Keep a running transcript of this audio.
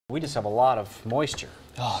We just have a lot of moisture.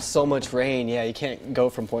 Oh, so much rain. Yeah, you can't go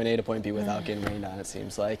from point A to point B without getting rained on, it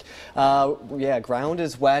seems like. Yeah, ground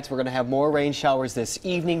is wet. We're going to have more rain showers this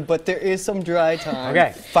evening, but there is some dry time.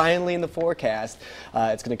 Okay. Finally in the forecast.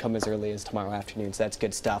 It's going to come as early as tomorrow afternoon, so that's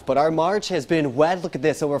good stuff. But our March has been wet. Look at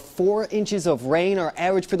this, over 4 inches of rain, our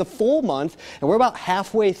average for the full month. And we're about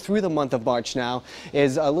halfway through the month of March now,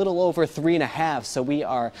 is a little over 3.5. So we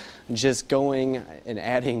are just going and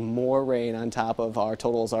adding more rain on top of our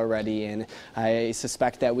totals already. And I suspect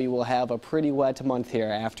that we will have a pretty wet month here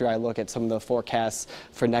after I look at some of the forecasts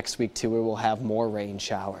for next week too, where we'll have more rain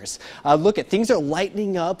showers. Look at things are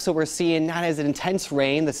lightening up, so we're seeing not as intense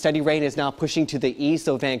rain. The steady rain is now pushing to the east,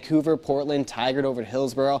 so Vancouver, Portland, Tigard over to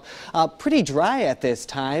Hillsborough. Pretty dry at this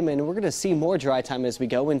time, and we're going to see more dry time as we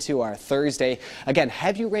go into our Thursday. Again,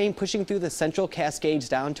 heavy rain pushing through the central Cascades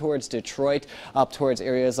down towards Detroit, up towards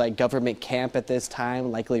areas like Government Camp at this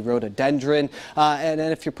time, likely rhododendron. And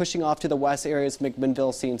then if you're pushing off to the west areas,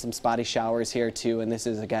 McMinnville, seeing some spotty showers here too. And this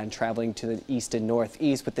is again traveling to the east and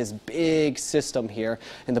northeast with this big system here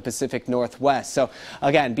in the Pacific Northwest. So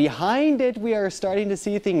again, behind it, we are starting to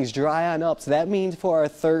see things dry on up. So that means for our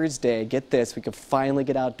Thursday, get this, we could finally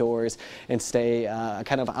get outdoors and stay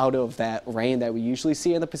kind of out of that rain that we usually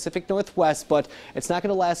see in the Pacific Northwest. But it's not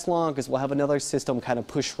going to last long because we'll have another system kind of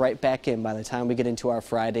push right back in by the time we get into our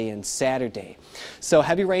Friday and Saturday. So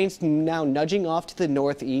heavy rains now nudging off to the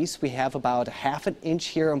northeast. We have about half an inch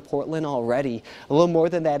here in Portland already, a little more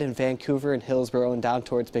than that in Vancouver and Hillsborough and down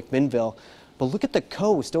towards McMinnville. But look at the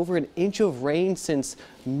coast, over an inch of rain since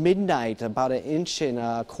midnight, about 1.25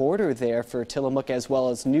 inches there for Tillamook as well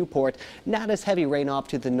as Newport. Not as heavy rain off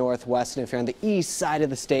to the northwest, and if you're on the east side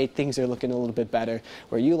of the state, things are looking a little bit better,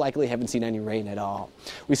 where you likely haven't seen any rain at all.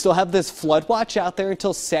 We still have this flood watch out there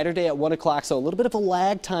until Saturday at 1 o'clock, so a little bit of a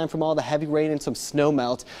lag time from all the heavy rain and some snow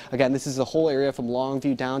melt. Again, this is the whole area from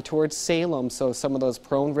Longview down towards Salem, so some of those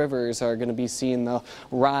prone rivers are going to be seeing the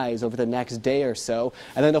rise over the next day or so.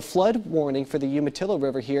 And then a flood warning for the Umatilla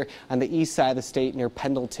River here on the east side of the state near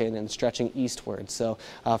Pendleton and stretching eastward. So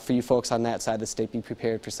for you folks on that side of the state, be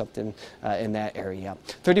prepared for something in that area.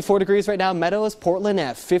 34 degrees right now, Meadows, Portland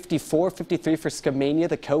at 54, 53 for Skamania,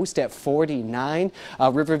 the coast at 49.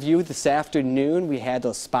 Riverview this afternoon, we had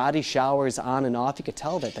those spotty showers on and off. You could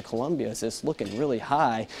tell that the Columbia is just looking really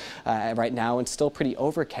high right now and still pretty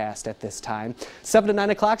overcast at this time. 7 to 9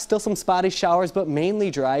 o'clock, still some spotty showers, but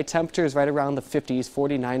mainly dry. Temperatures right around the 50s,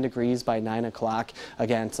 49 degrees by 9 o'clock.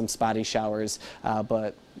 Again, some spotty showers,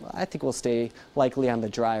 but I think we'll stay likely on the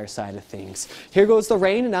drier side of things. Here goes the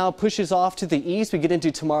rain, and now it pushes off to the east. We get into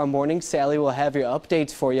tomorrow morning. Sally will have your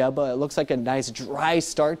updates for you, but it looks like a nice dry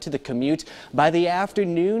start to the commute. By the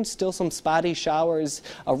afternoon, still some spotty showers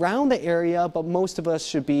around the area, but most of us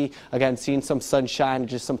should be, again, seeing some sunshine,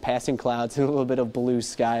 just some passing clouds and a little bit of blue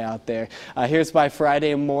sky out there. Here's by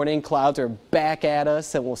Friday morning. Clouds are back at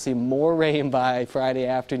us, and we'll see more rain by Friday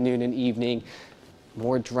afternoon and evening.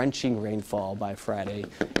 More drenching rainfall by Friday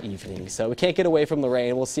evening. So we can't get away from the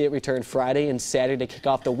rain. We'll see it return Friday and Saturday to kick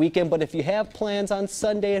off the weekend. But if you have plans on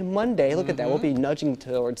Sunday and Monday, look at that. We'll be nudging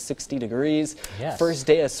towards 60 degrees. Yes. First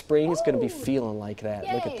day of spring is going to be feeling like that.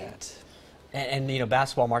 Yay. Look at that. And you know,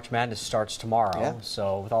 basketball March Madness starts tomorrow. Yeah.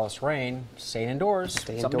 So with all this rain, staying indoors.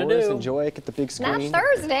 Stay indoors, enjoy it, get the big screen. Not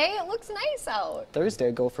Thursday. It looks nice out.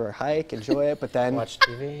 Thursday, go for a hike, enjoy it, but then watch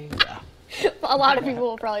TV. Yeah. A lot of people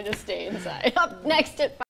will probably just stay inside. Up next at